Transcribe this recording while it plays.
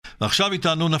ועכשיו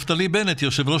איתנו נפתלי בנט,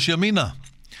 יושב ראש ימינה.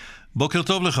 בוקר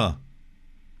טוב לך.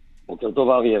 בוקר טוב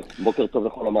אריה, בוקר טוב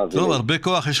לכל המאזינים. טוב, הרבה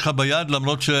כוח יש לך ביד,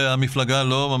 למרות שהמפלגה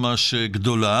לא ממש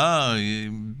גדולה,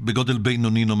 בגודל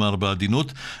בינוני נאמר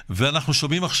בעדינות, ואנחנו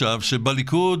שומעים עכשיו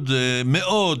שבליכוד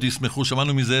מאוד ישמחו,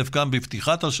 שמענו מזאב כאן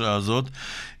בפתיחת השעה הזאת,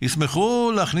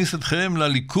 ישמחו להכניס אתכם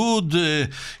לליכוד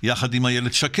יחד עם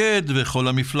איילת שקד וכל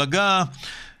המפלגה.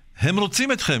 הם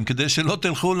רוצים אתכם כדי שלא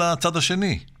תלכו לצד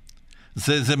השני.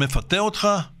 זה מפתה אותך?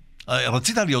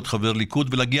 רצית להיות חבר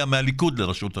ליכוד ולהגיע מהליכוד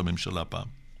לראשות הממשלה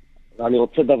פעם. אני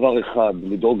רוצה דבר אחד,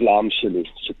 לדאוג לעם שלי,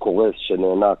 שקורס,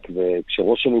 שנענק,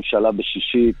 וכשראש הממשלה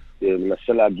בשישי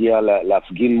מנסה להגיע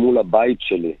להפגין מול הבית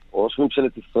שלי, ראש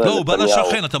ממשלת ישראל, לא, הוא בא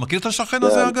לשכן, אתה מכיר את השכן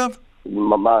הזה אגב?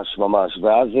 ממש, ממש,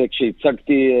 ואז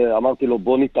כשהצגתי, אמרתי לו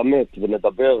בוא נתאמת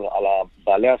ונדבר על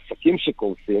בעלי העסקים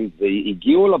שקורסים,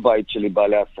 והגיעו לבית שלי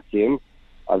בעלי העסקים,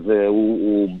 אז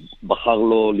הוא בחר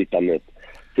לו להתאמת.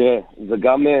 תראה,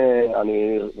 וגם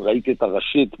אני ראיתי את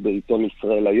הראשית בעיתון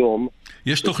ישראל היום.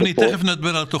 יש תוכנית, תכף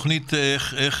נדבר על תוכנית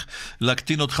איך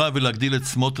להקטין אותך ולהגדיל את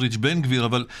סמוטריץ' בן גביר,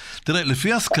 אבל תראה,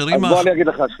 לפי הסקרים... אז בוא אני אגיד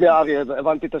לך, שנייה אריה,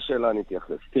 הבנתי את השאלה, אני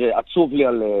אתייחס. תראה, עצוב לי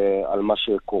על מה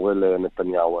שקורה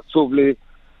לנתניהו, עצוב לי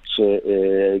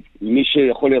שמי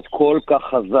שיכול להיות כל כך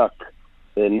חזק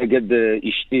נגד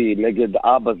אשתי, נגד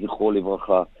אבא זכרו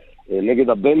לברכה, נגד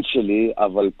הבן שלי,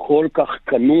 אבל כל כך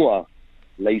כנוע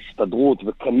להסתדרות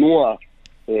וכנוע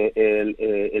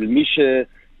אל מי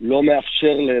שלא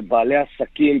מאפשר לבעלי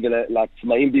עסקים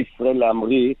ולעצמאים בישראל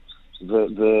להמריא,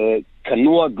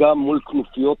 וכנוע גם מול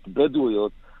כנופיות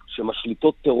בדואיות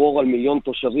שמשליטות טרור על מיליון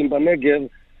תושבים בנגב,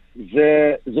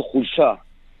 זו חולשה.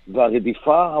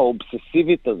 והרדיפה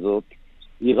האובססיבית הזאת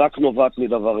היא רק נובעת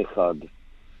מדבר אחד.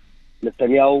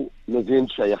 נתניהו מבין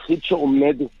שהיחיד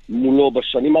שעומד מולו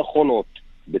בשנים האחרונות,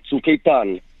 בצוק איתן,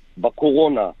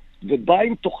 בקורונה, ובא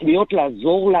עם תוכניות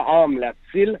לעזור לעם,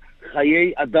 להציל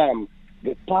חיי אדם.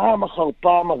 ופעם אחר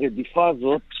פעם הרדיפה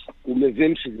הזאת, הוא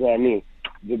מבין שזה אני.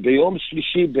 וביום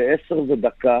שלישי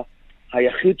ב10:01,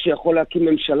 היחיד שיכול להקים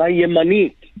ממשלה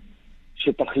ימנית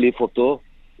שתחליף אותו,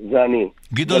 זה אני.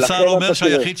 גדעון סער אומר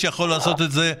שהיחיד שיכול לעשות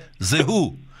את זה, זה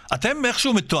הוא. אתם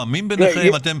איכשהו מתואמים ביניכם,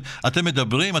 אתם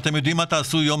מדברים, אתם יודעים מה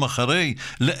תעשו יום אחרי,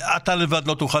 אתה לבד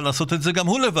לא תוכל לעשות את זה, גם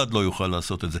הוא לבד לא יוכל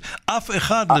לעשות את זה. אף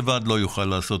אחד לבד לא יוכל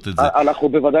לעשות את זה. אנחנו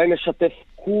בוודאי נשתף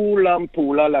כולם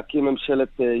פעולה להקים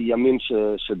ממשלת ימין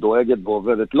שדואגת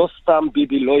ועובדת. לא סתם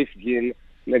ביבי לא הפגין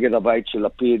נגד הבית של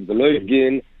לפיד, ולא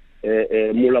הפגין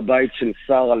מול הבית של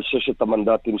שר על 6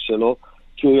 המנדטים שלו,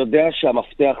 כי הוא יודע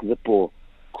שהמפתח זה פה.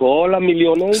 כל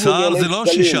המיליוני שר זה לא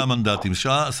 6 מנדטים,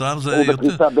 שר זה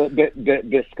יותר.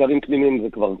 בסקרים פנימיים זה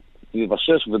כבר סביב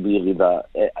 6 ובירידה.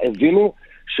 הבינו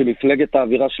שמפלגת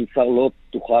האווירה של שר לא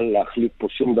תוכל להחליט פה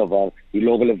שום דבר, היא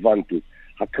לא רלוונטית.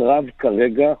 הקרב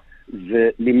כרגע זה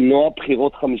למנוע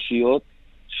בחירות חמישיות,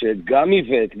 שגם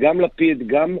איווט, גם לפיד,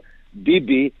 גם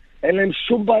ביבי, אין להם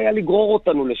שום בעיה לגרור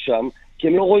אותנו לשם, כי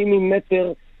הם לא רואים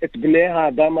ממטר את בני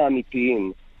האדם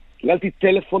האמיתיים. קיבלתי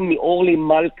טלפון מאורלי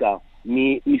מלכה,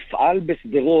 ממפעל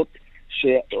בסדרות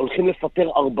שהולכים לפטר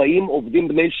 40 עובדים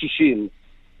בני 60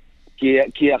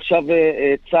 כי עכשיו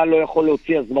צה"ל לא יכול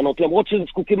להוציא הזמנות למרות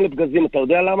שזקוקים לפגזים. אתה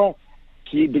יודע למה?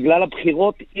 כי בגלל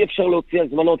הבחירות אי אפשר להוציא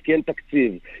הזמנות כי אין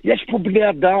תקציב. יש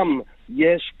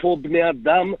פה בני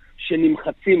אדם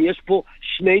שנמחצים. יש פה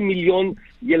 2 מיליון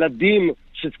ילדים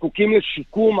שזקוקים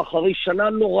לשיקום אחרי שנה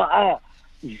נוראה.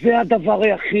 זה הדבר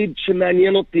היחיד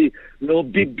שמעניין אותי. לא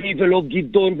ביבי ולא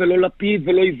גדעון ולא לפיד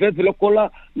ולא איווט ולא כל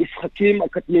המשחקים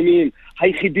הקטנוניים.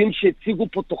 היחידים שהציגו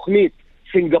פה תוכנית,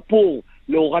 סינגפור,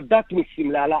 להורדת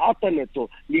מיסים, להעלאת הנטו,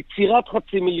 ליצירת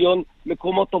 500,000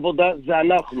 מקומות עבודה, זה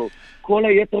אנחנו. כל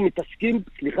היתר מתעסקים,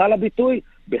 סליחה על הביטוי,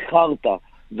 בחרטה.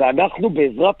 ואנחנו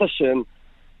בעזרת השם,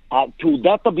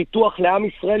 תעודת הביטוח לעם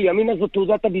ישראל, ימינה זו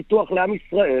תעודת הביטוח לעם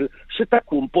ישראל,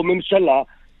 שתקום פה ממשלה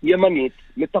ימנית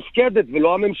מתפקדת,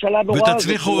 ולא הממשלה נוראה.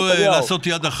 ותצליחו לעשות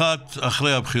יד אחת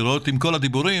אחרי הבחירות, עם כל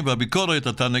הדיבורים והביקורת,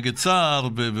 אתה נגד סער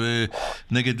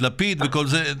ונגד לפיד וכל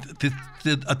זה,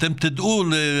 אתם תדעו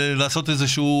לעשות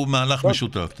איזשהו מהלך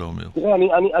משותף, אתה אומר. תראה,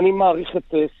 אני מעריך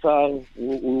את סער,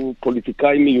 הוא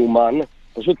פוליטיקאי מיומן,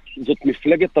 פשוט זאת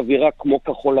מפלגת אווירה כמו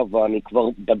כחול לבן, היא כבר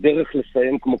בדרך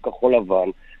לסיים כמו כחול לבן.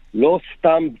 לא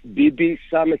סתם ביבי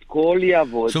שם את כל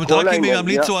יעבוד. זאת אומרת, רק אם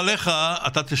ימליצו עליך,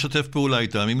 אתה תשתף פעולה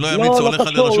איתם. אם לא ימליצו עליך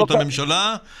לראשות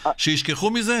הממשלה, שישכחו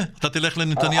מזה? אתה תלך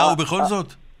לנתניהו בכל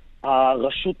זאת?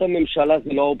 ראשות הממשלה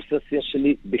זה לא האובססיה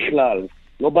שלי בכלל.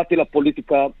 לא באתי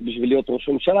לפוליטיקה בשביל להיות ראש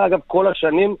הממשלה. אגב, כל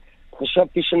השנים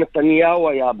חשבתי שנתניהו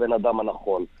היה הבן אדם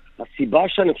הנכון. הסיבה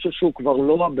שאני חושב שהוא כבר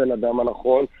לא הבן אדם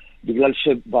הנכון, בגלל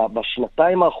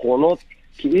שבשנתיים האחרונות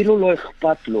כאילו לא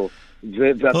אכפת לו.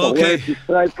 ואתה רואה את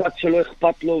ישראל כץ שלא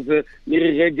אכפת לו,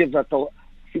 ומירי רגב,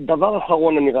 דבר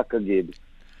אחרון אני רק אגיד.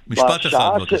 משפט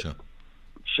אחד, בבקשה.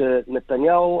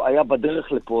 שנתניהו היה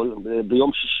בדרך לפה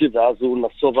ביום שישי, ואז הוא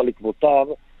נסוב על עקבותיו,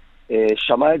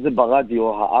 שמע את זה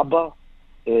ברדיו, האבא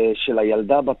של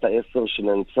הילדה בת 10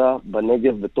 שנאנסה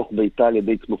בנגב בתוך ביתה על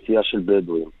ידי כנופיה של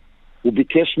בדואים. הוא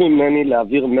ביקש ממני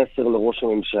להעביר מסר לראש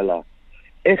הממשלה.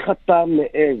 איך אתה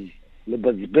מעז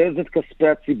לבזבז את כספי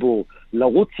הציבור,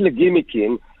 לרוץ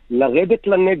לגימיקים, לרדת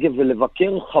לנגב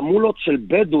ולבקר חמולות של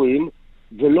בדואים,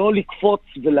 ולא לקפוץ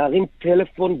ולהרים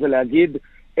טלפון ולהגיד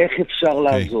איך אפשר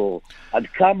לעזור. עד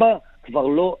כמה כבר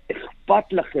לא אכפת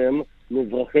לכם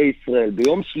מאזרחי ישראל.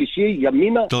 ביום שלישי,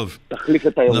 ימינה תחליף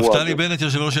את האירוע הזה. נפתלי בנט,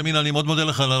 יושב ראש ימין, אני מאוד מודה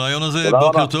לך על הרעיון הזה. תודה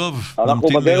בוקר רבה. טוב. אנחנו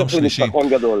בדרך לניצחון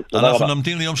גדול. אנחנו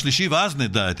נמתין ליום שלישי, ואז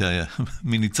נדע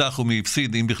מי ניצח ומי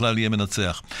הפסיד, אם בכלל יהיה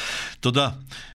מנצח. תודה.